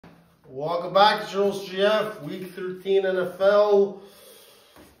Welcome back, it's your host GF, Week 13 NFL.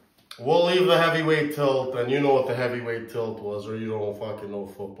 We'll leave the heavyweight tilt, and you know what the heavyweight tilt was, or you don't fucking know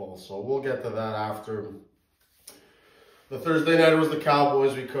football. So we'll get to that after. The Thursday night was the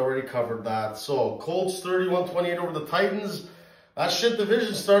Cowboys. We already covered that. So Colts 31-28 over the Titans. That shit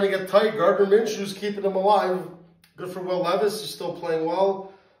division's starting to get tight. Gardner Minshew's keeping them alive. Good for Will Levis. He's still playing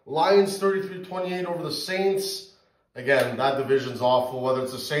well. Lions 33-28 over the Saints. Again, that division's awful. Whether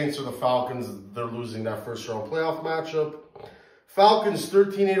it's the Saints or the Falcons, they're losing that first-round playoff matchup. Falcons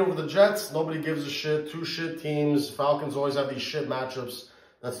 13-8 over the Jets. Nobody gives a shit. Two shit teams. Falcons always have these shit matchups.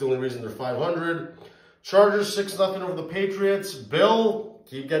 That's the only reason they're 500. Chargers 6-0 over the Patriots. Bill,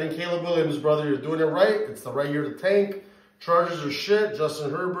 keep getting Caleb Williams, brother. You're doing it right. It's the right year to tank. Chargers are shit. Justin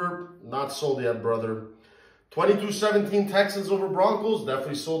Herbert, not sold yet, brother. 22-17 Texans over Broncos.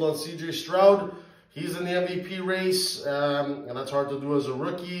 Definitely sold on CJ Stroud. He's in the MVP race, and that's hard to do as a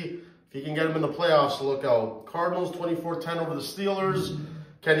rookie. If he can get him in the playoffs, look out. Cardinals 24-10 over the Steelers.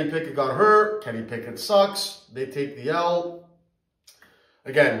 Kenny Pickett got hurt. Kenny Pickett sucks. They take the L.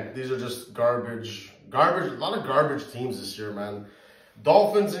 Again, these are just garbage. A lot of garbage teams this year, man.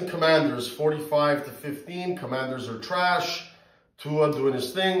 Dolphins and Commanders 45-15. Commanders are trash. Tua doing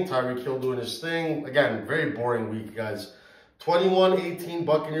his thing. Tyreek Hill doing his thing. Again, very boring week, guys. 21-18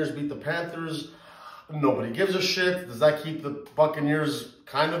 Buccaneers beat the Panthers. Nobody gives a shit. Does that keep the Buccaneers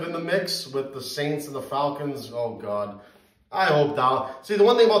kind of in the mix with the Saints and the Falcons? Oh, God. I hope Dallas. See, the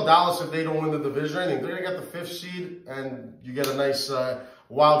one thing about Dallas, if they don't win the division or anything, they're going to get the 5th seed, and you get a nice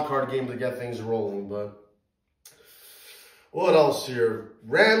wild card game to get things rolling. But what else here?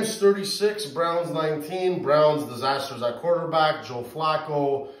 Rams 36, Browns 19. Browns disasters at quarterback. Joe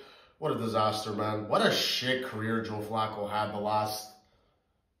Flacco. What a disaster, man. What a shit career Joe Flacco had the last...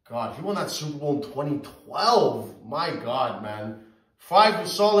 God, he won that Super Bowl in 2012. My God, man. 5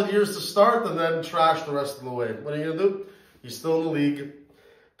 solid years to start and then trash the rest of the way. What are you going to do? He's still in the league.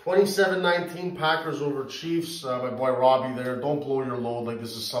 27-19 Packers over Chiefs. My boy Robbie there. Don't blow your load like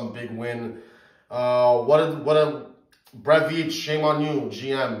this is some big win. What a Brett Veach, shame on you,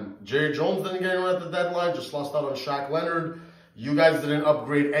 GM. Jerry Jones didn't get anyone at the deadline. Just lost out on Shaq Leonard. You guys didn't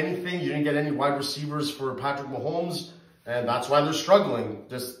upgrade anything. You didn't get any wide receivers for Patrick Mahomes. And that's why they're struggling.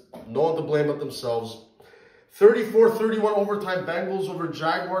 Just no one to blame but themselves. 34-31 overtime Bengals over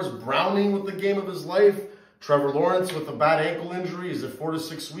Jaguars. Browning with the game of his life. Trevor Lawrence with a bad ankle injury. Is it 4 to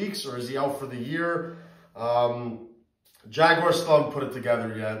 6 weeks or is he out for the year? Jaguars still haven't put it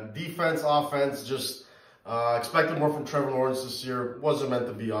together yet. Defense, offense, just expected more from Trevor Lawrence this year. Wasn't meant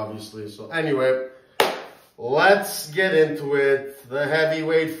to be, obviously. So anyway, let's get into it. The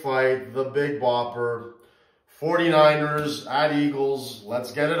heavyweight fight, the big bopper. 49ers at Eagles.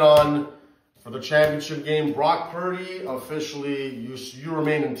 Let's get it on for the championship game. Brock Purdy, officially, you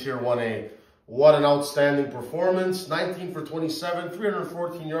remain in Tier 1A. What an outstanding performance. 19 for 27,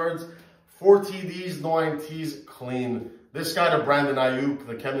 314 yards, 4 TDs, no INTs, clean. This guy to Brandon Ayuk,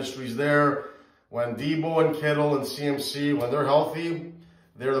 the chemistry's there. When Debo and Kittle and CMC, when they're healthy,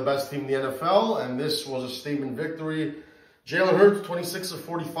 they're the best team in the NFL, and this was a statement victory. Jalen Hurts, 26 of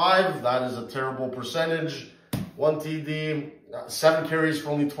 45. That is a terrible percentage. 1 TD, 7 carries for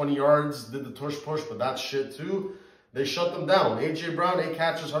only 20 yards. Did the tush push, but that's shit too. They shut them down. A.J. Brown, 8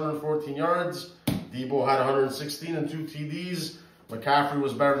 catches, 114 yards. Debo had 116 and 2 TDs. McCaffrey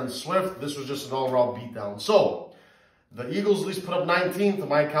was better than Swift. This was just an all-around beatdown. So, the Eagles at least put up 19 to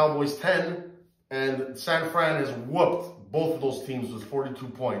my Cowboys 10. And San Fran has whooped both of those teams with 42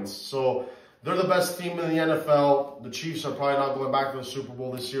 points. So, they're the best team in the NFL. The Chiefs are probably not going back to the Super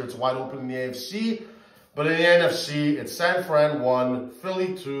Bowl this year. It's wide open in the AFC. But in the NFC, it's San Fran 1,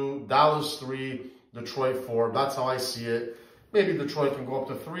 Philly 2, Dallas 3, Detroit 4. That's how I see it. Maybe Detroit can go up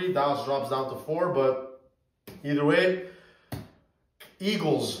to 3. Dallas drops down to 4. But either way,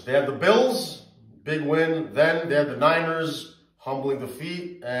 Eagles, they had the Bills, big win. Then they had the Niners, humbling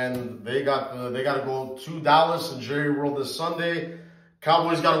defeat. And they got to go to Dallas and Jerry World this Sunday.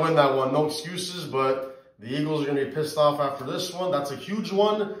 Cowboys got to win that one. No excuses, but the Eagles are going to be pissed off after this one. That's a huge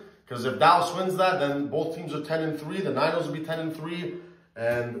one. Because if Dallas wins that, then both teams are 10-3. The Niners will be 10-3.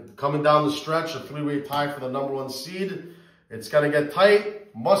 And coming down the stretch, a 3-way tie for the #1 seed. It's going to get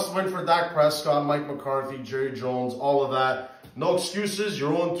tight. Must win for Dak Prescott, Mike McCarthy, Jerry Jones, all of that. No excuses.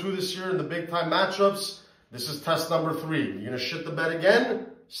 You're 0-2 this year in the big-time matchups. This is test number 3. You're going to shit the bed again?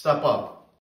 Step up.